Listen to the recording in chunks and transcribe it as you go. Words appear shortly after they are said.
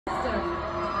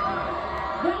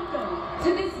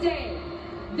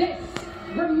this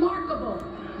remarkable,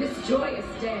 this joyous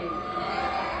day.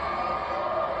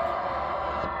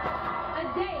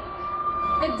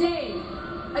 A day,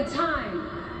 a time,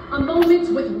 a moment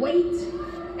with weight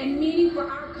and meaning for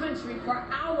our country, for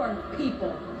our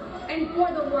people, and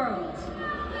for the world.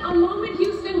 A moment,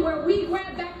 Houston, where we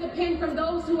grab back the pen from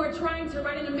those who are trying to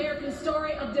write an American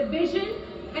story of division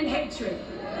and hatred.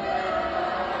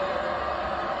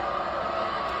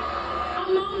 A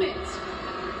moment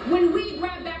when we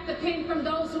grab back the pen from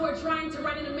those who are trying to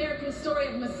write an American story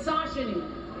of misogyny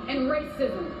and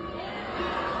racism.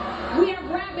 We are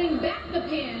grabbing back the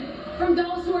pen from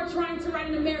those who are trying to write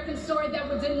an American story that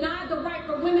would deny the right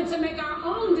for women to make our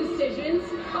own decisions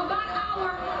about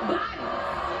our bodies.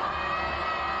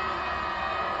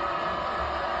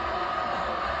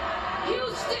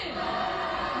 Houston,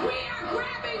 we are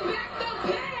grabbing back the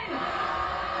pen.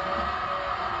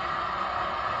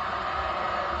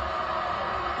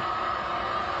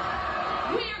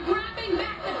 We are grabbing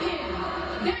back the pen,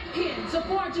 that pen to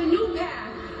forge a new path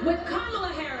with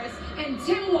Kamala Harris and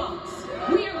Tim Walz.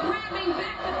 We are grabbing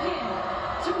back the pen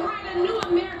to write a new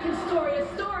American story, a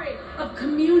story of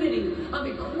community, of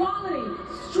equality,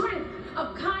 strength,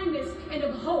 of kindness, and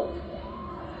of hope.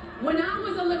 When I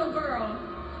was a little girl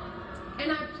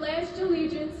and I pledged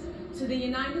allegiance to the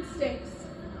United States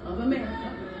of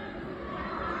America,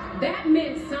 that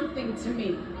meant something to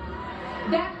me.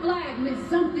 That flag meant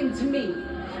something to me.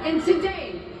 And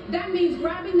today, that means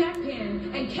grabbing that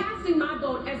pen and casting my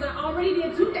vote, as I already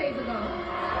did 2 days ago,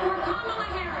 for Kamala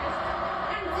Harris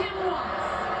and Tim Walz.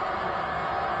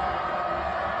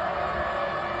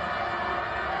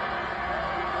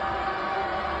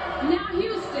 Now,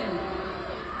 Houston,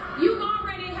 you've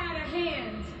already had a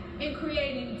hand in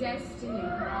creating destiny.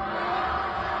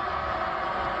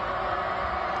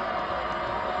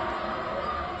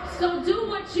 So do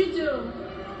what you do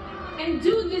and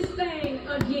do this thing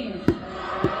again.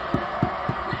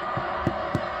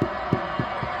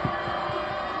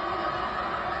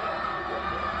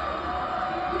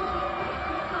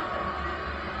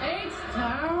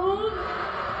 H-Town.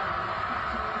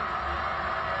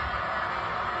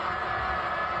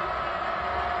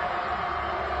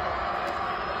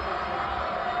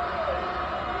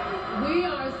 We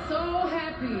are so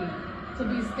happy to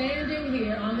be standing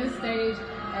here on this stage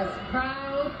as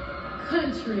proud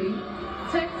country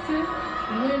Texas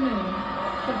women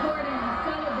supporting and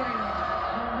celebrating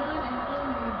the one and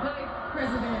only Vice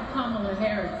President Kamala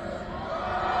Harris.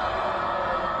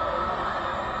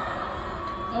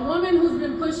 A woman who's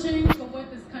been pushing for what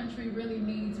this country really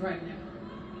needs right now: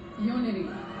 unity.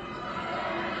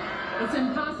 It's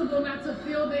impossible not to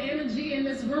feel the energy in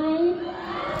this room, the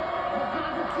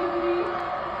positivity,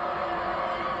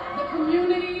 the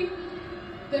community,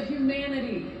 the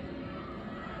humanity.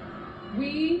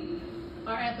 We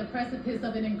are at the precipice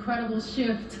of an incredible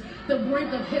shift, the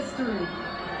brink of history.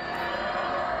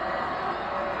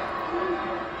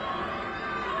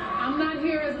 I'm not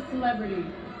here as a celebrity.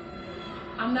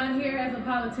 I'm not here as a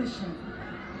politician.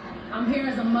 I'm here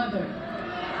as a mother.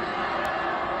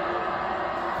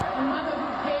 A mother who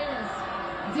cares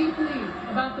deeply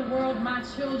about the world my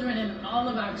children and all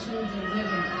of our children live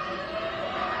in.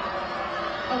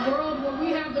 A world where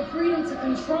we have the freedom to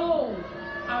control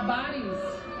our bodies.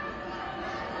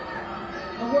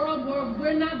 A world where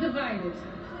we're not divided.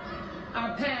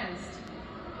 Our past,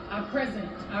 our present,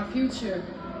 our future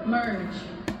merge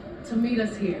to meet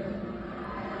us here.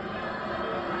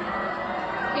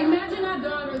 Imagine our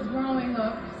daughters growing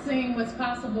up seeing what's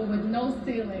possible with no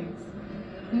ceilings,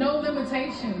 no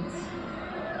limitations.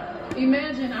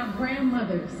 Imagine our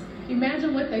grandmothers.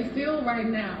 Imagine what they feel right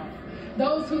now.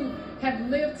 Those who have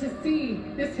lived to see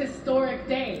this historic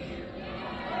day.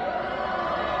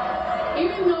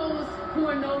 Even those who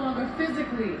are no longer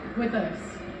physically with us.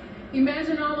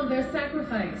 Imagine all of their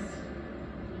sacrifice.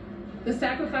 The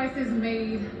sacrifices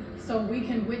made so we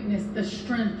can witness the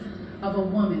strength of a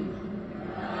woman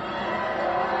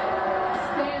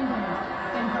standing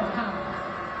in her power.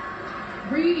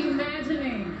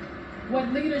 Reimagining what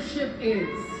leadership is.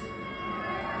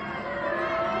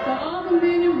 For all the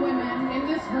men and women in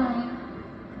this room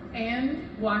and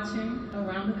watching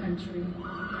around the country,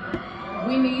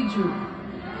 we need you.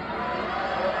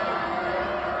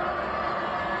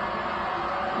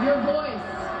 Your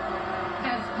voice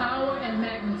has power and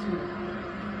magnitude.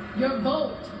 Your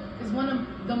vote is one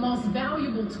of the most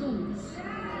valuable tools,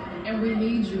 and we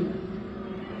need you.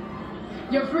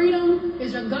 Your freedom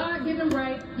is your God-given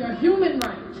right, your human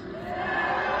right.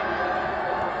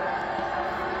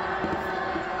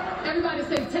 Everybody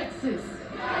say Texas.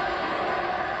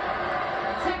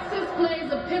 Texas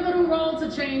plays a pivotal role to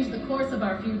change the course of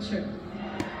our future.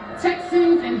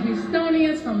 Texans and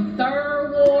Houstonians from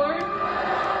 3rd Ward,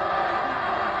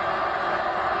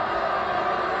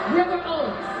 River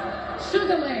Oaks,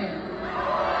 Sugarland,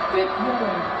 5th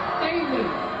Ward, Amy,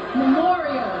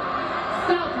 Memorial,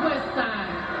 Southwest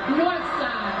Side, North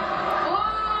Side,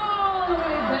 all the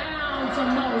way down to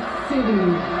most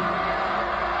cities.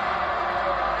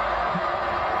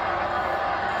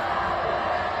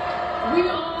 We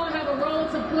all have a role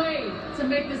to play to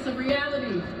make this a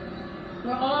reality.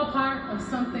 We're all part of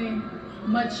something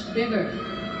much bigger.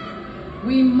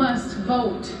 We must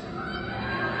vote.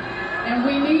 And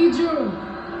we need you.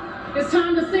 It's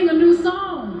time to sing a new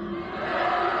song.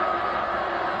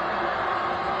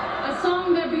 A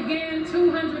song that began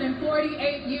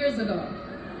 248 years ago.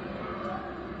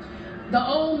 The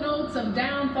old notes of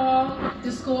downfall,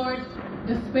 discord,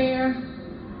 despair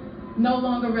no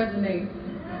longer resonate.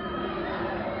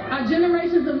 Our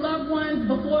generations of loved ones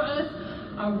before us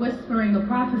are whispering a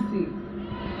prophecy,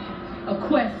 a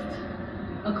quest,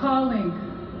 a calling,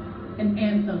 an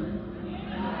anthem.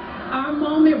 Our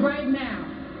moment right now,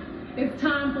 it's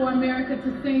time for America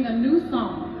to sing a new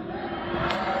song.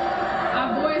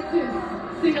 Our voices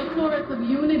sing a chorus of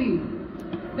unity.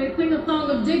 They sing a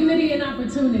song of dignity and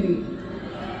opportunity.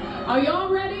 Are y'all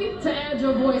ready to add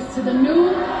your voice to the new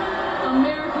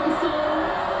American song?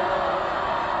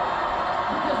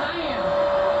 Because I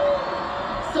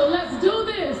am. So let's do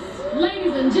this,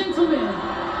 ladies and gentlemen.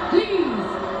 Please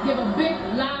give a big,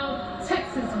 loud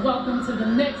Texas welcome to the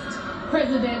next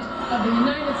President of the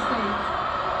United States.